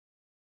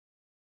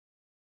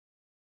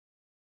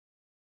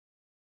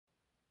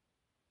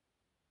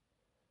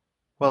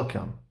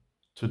Welcome!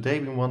 Today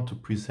we want to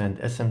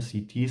present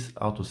SMCT's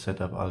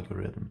Autosetup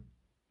algorithm.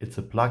 It's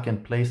a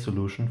plug-and-play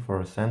solution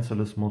for a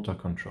sensorless motor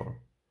control.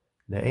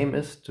 The aim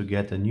is to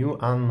get a new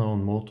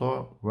unknown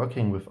motor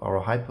working with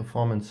our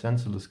high-performance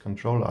sensorless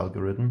control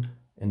algorithm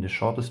in the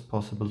shortest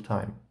possible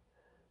time.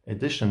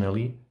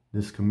 Additionally,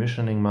 this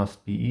commissioning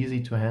must be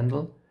easy to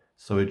handle,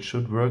 so it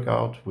should work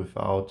out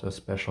without a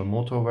special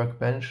motor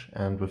workbench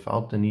and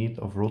without the need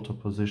of rotor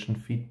position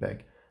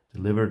feedback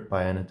delivered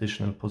by an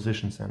additional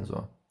position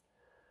sensor.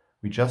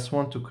 We just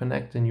want to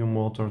connect the new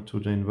motor to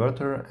the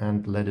inverter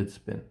and let it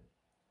spin.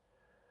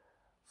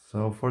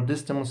 So for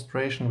this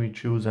demonstration we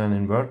choose an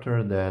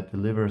inverter that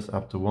delivers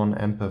up to 1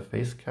 ampere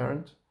phase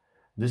current.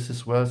 This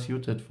is well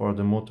suited for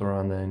the motor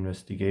under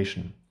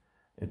investigation.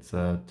 It's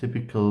a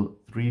typical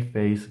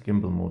 3-phase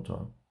gimbal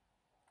motor.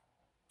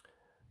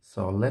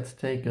 So let's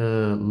take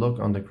a look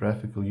on the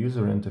graphical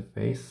user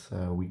interface.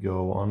 We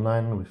go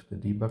online with the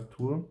debug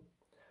tool.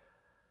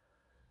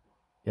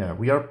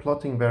 We are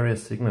plotting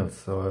various signals.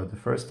 So the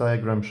first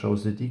diagram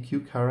shows the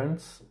DQ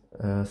currents,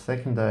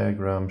 second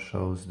diagram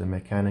shows the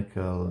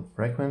mechanical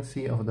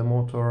frequency of the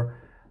motor,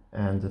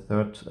 and the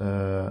third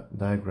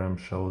diagram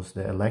shows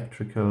the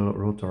electrical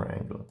rotor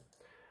angle.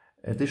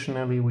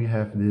 Additionally, we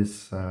have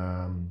this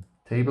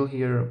table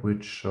here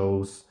which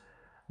shows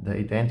the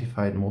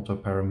identified motor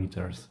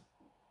parameters.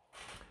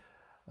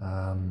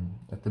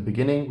 At the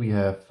beginning we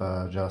have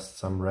just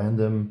some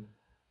random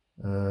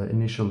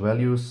initial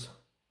values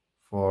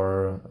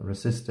for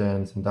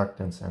resistance,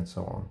 inductance and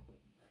so on.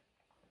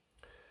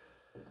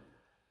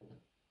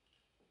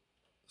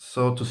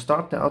 So to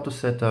start the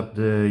Autosetup,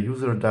 the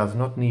user does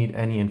not need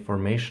any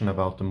information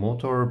about the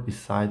motor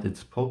besides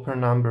its pole pair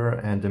number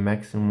and the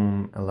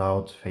maximum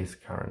allowed phase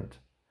current.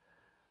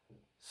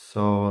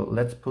 So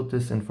let's put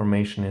this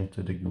information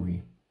into the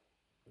GUI.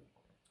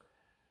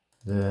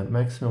 The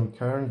maximum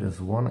current is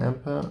 1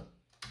 ampere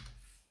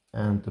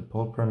and the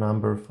pole pair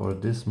number for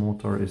this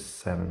motor is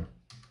 7.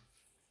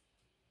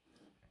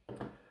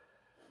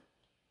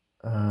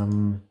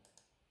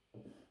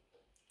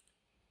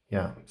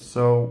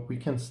 So we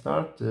can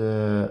start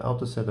the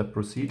Autosetup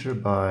procedure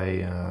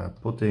by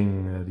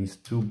putting these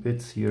 2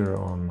 bits here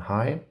on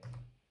high.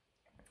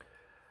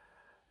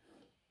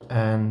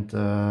 And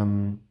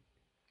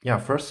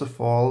first of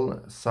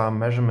all, some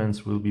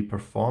measurements will be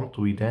performed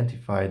to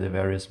identify the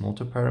various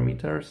motor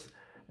parameters,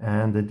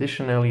 and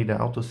additionally the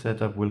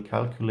Autosetup will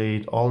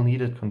calculate all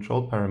needed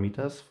control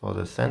parameters for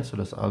the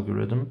sensorless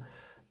algorithm,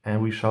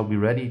 and we shall be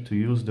ready to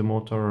use the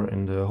motor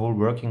in the whole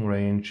working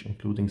range,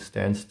 including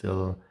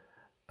standstill,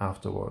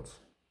 afterwards.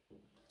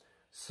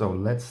 So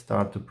let's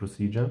start the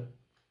procedure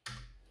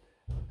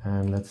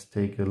and let's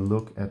take a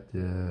look at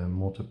the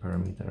motor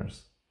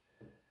parameters.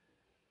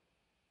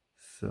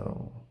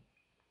 So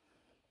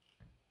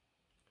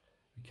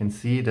you can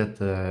see that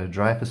the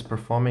drive is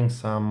performing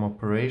some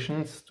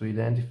operations to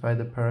identify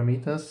the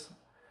parameters.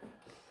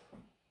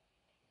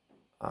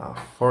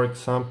 For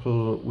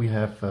example, we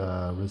have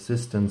a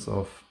resistance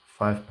of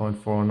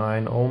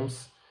 5.49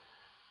 ohms.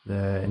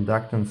 The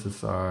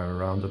inductances are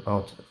around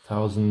about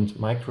 1000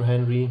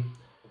 microhenry.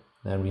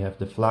 Then we have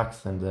the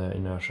flux and the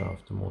inertia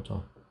of the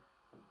motor.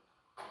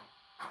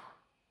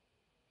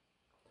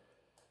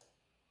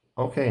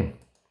 Okay.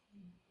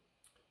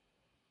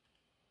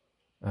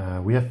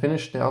 We have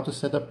finished the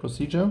Autosetup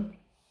procedure.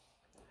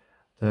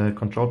 The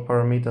control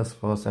parameters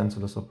for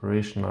sensorless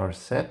operation are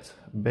set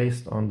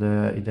based on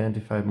the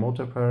identified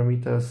motor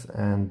parameters,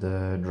 and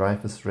the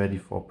drive is ready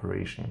for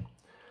operation.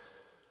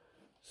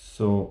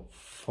 So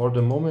for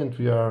the moment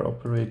we are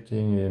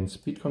operating in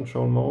speed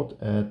control mode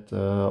at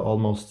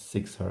almost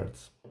 6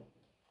 Hz.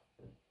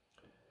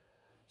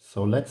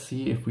 So let's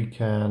see if we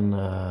can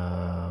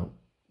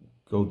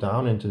go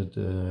down into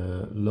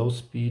the low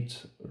speed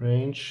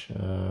range.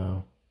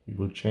 We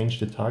will change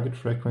the target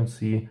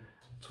frequency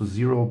to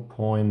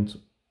 0.1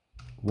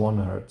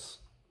 Hz.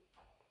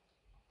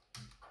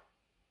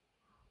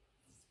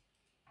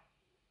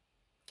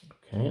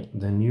 Okay,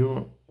 the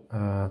new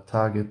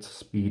target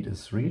speed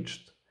is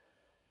reached.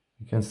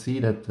 You can see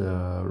that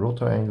the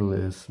rotor angle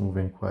is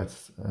moving quite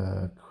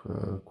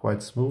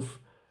smooth.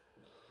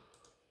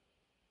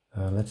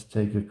 Let's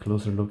take a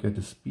closer look at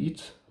the speed.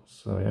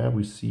 So yeah,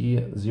 we see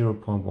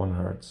 0.1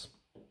 Hz.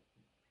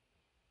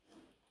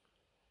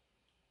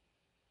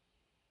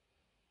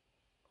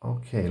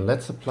 Okay,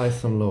 let's apply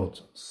some load.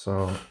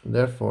 So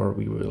therefore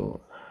we will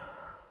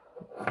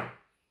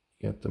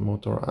get the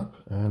motor up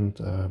and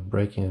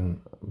brake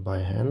in by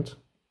hand.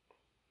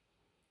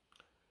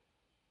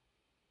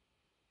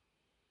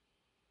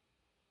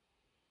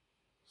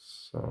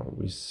 So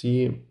we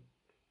see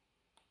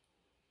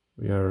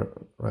we are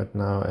right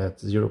now at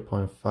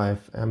 0.5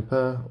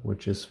 ampere,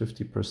 which is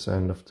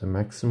 50% of the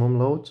maximum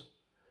load.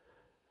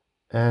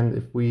 And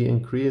if we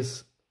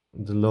increase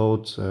the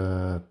load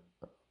to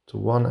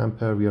 1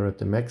 ampere, we are at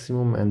the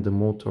maximum, and the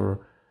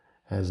motor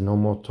has no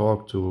more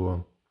torque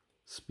to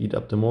speed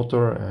up the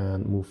motor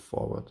and move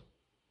forward.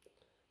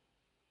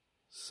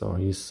 So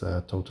he's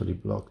totally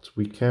blocked.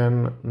 We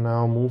can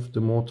now move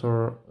the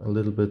motor a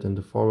little bit in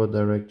the forward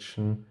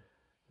direction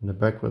in the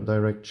backward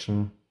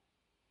direction.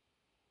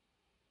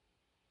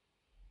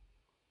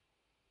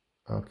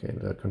 Okay,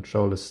 the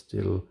control is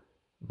still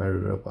very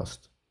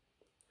robust.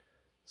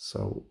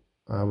 So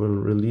I will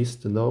release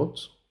the load.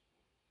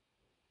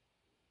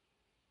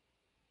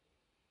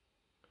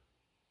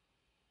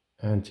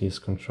 And he's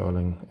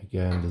controlling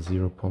again the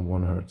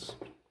 0.1 Hertz.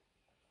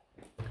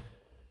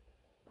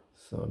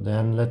 So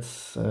then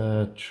let's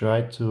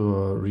try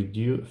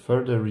to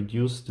further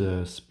reduce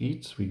the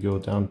speed. We go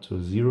down to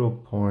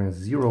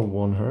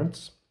 0.01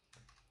 Hertz,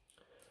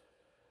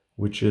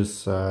 which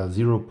is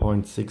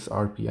 0.6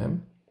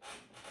 RPM.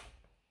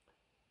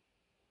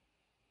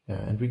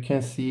 Yeah, and we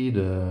can see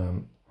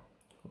the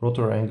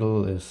rotor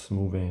angle is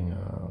moving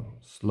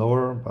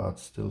slower but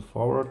still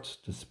forward.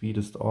 The speed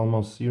is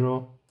almost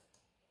zero.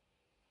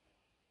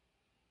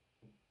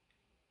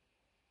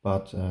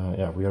 But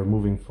yeah, we are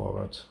moving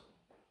forward.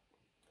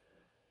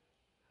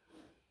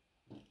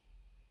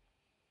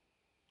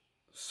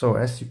 So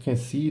as you can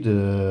see,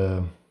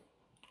 the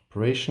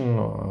operation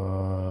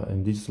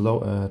in these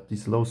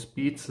low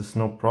speeds is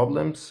no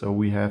problem. So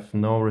we have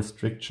no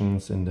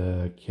restrictions in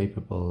the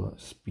capable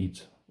speed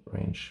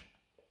range.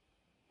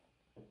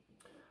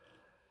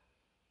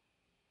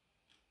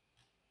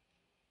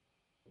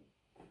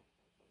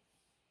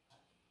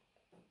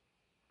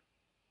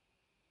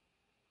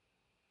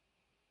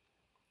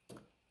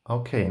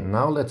 Okay,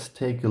 now let's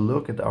take a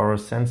look at our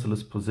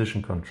sensorless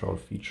position control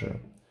feature.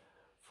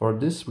 For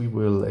this we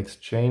will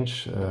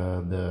exchange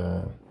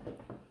the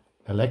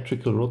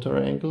electrical rotor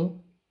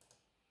angle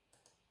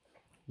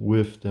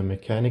with the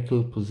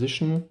mechanical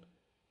position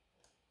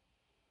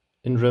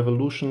in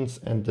revolutions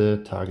and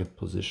the target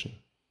position.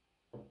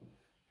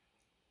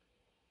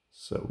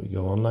 So we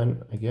go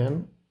online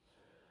again.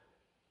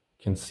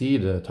 You can see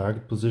the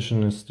target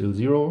position is still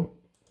 0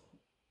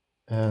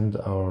 and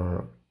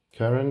our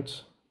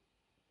current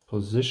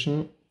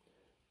position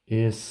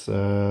is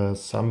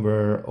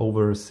somewhere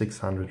over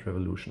 600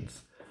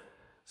 revolutions.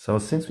 So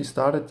since we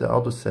started the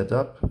auto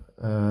setup,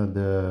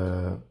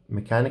 the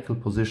mechanical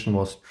position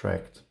was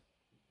tracked.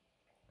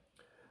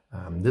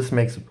 This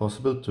makes it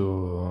possible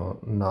to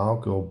now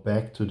go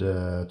back to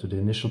the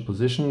initial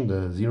position,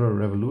 the 0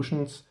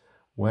 revolutions,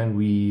 when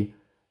we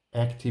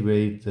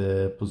activate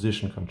the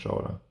position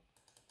controller.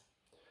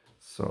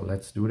 So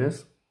let's do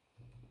this.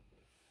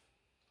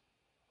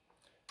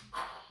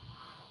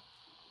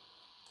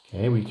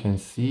 Okay, we can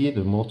see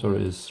the motor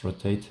is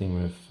rotating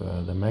with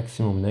the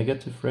maximum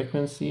negative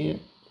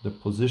frequency. The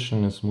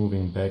position is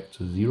moving back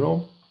to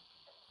 0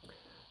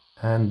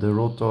 and the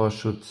rotor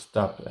should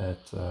stop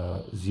at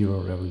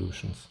 0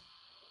 revolutions.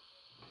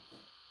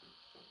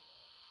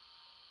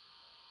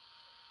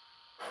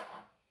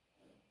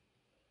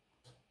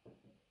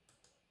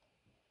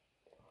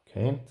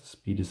 Okay, the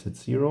speed is at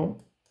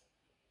 0.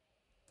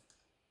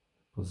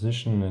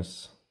 Position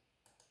is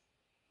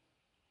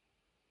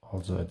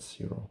also at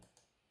 0.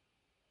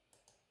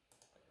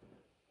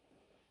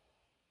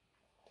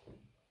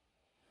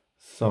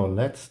 So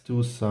let's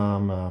do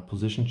some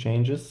position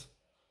changes.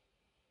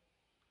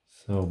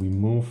 So we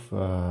move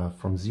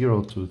from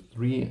 0 to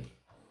 3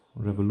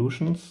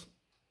 revolutions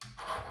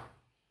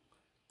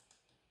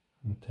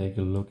and take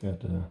a look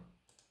at the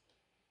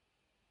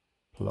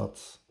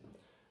plots.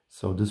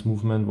 So this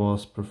movement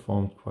was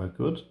performed quite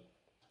good.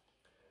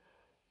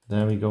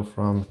 Then we go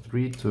from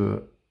 3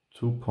 to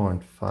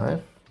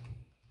 2.5.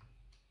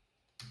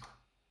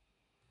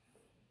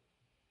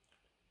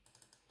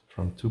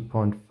 From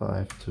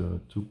 2.5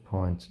 to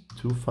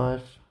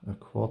 2.25, a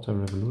quarter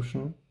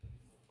revolution.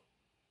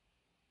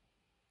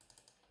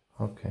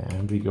 Okay,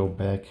 and we go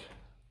back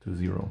to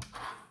 0.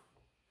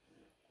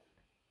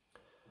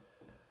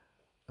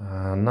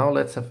 Now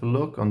let's have a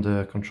look on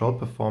the control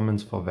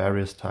performance for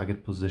various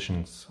target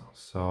positions.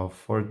 So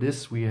for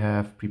this we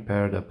have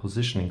prepared a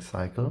positioning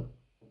cycle.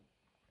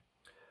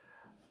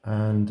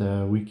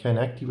 And we can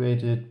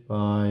activate it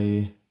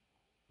by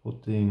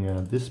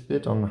putting this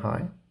bit on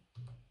high.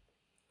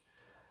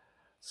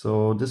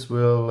 So this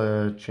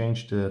will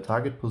change the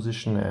target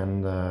position,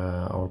 and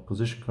our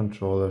position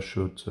controller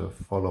should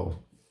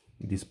follow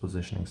this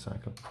positioning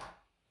cycle.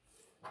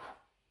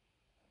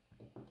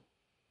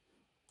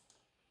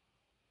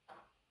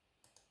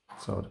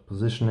 So the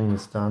positioning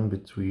is done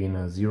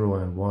between 0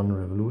 and 1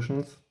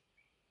 revolutions.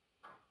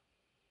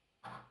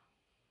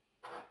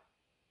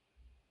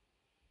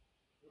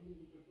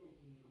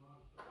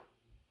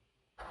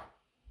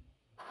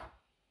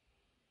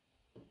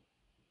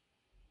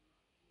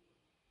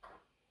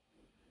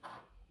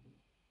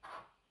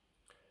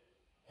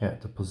 Yeah,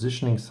 the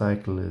positioning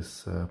cycle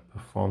is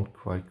performed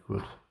quite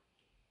good.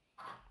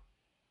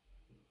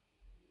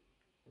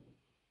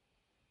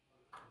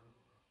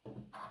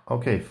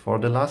 Okay, for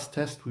the last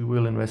test we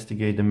will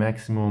investigate the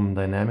maximum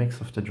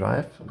dynamics of the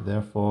drive.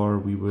 Therefore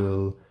we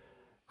will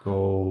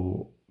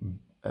go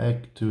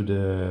back to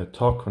the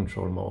torque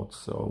control mode.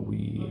 So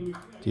we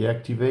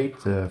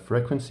deactivate the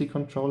frequency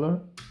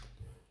controller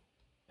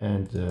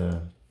and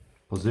the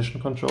position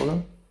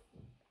controller.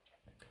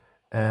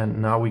 And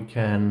now we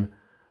can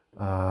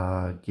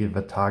give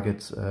a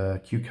target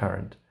Q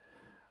current.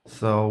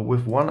 So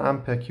with 1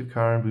 ampere Q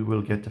current we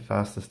will get the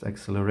fastest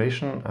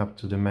acceleration up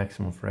to the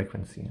maximum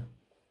frequency.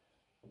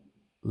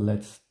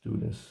 Let's do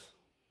this.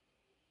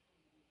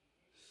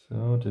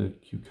 So the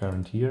Q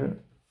current here,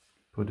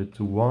 put it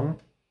to 1.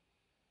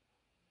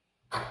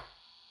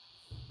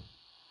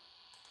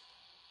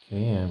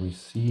 Okay, and we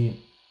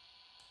see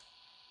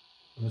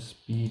the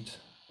speed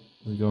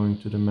is going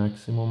to the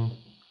maximum.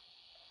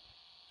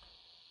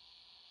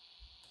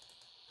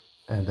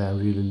 And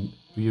then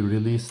we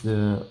release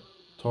the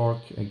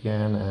torque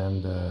again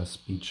and the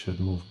speed should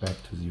move back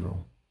to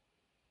 0.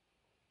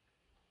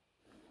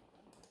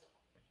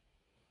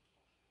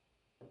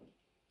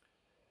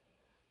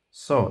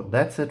 So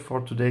that's it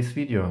for today's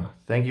video.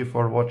 Thank you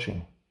for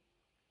watching.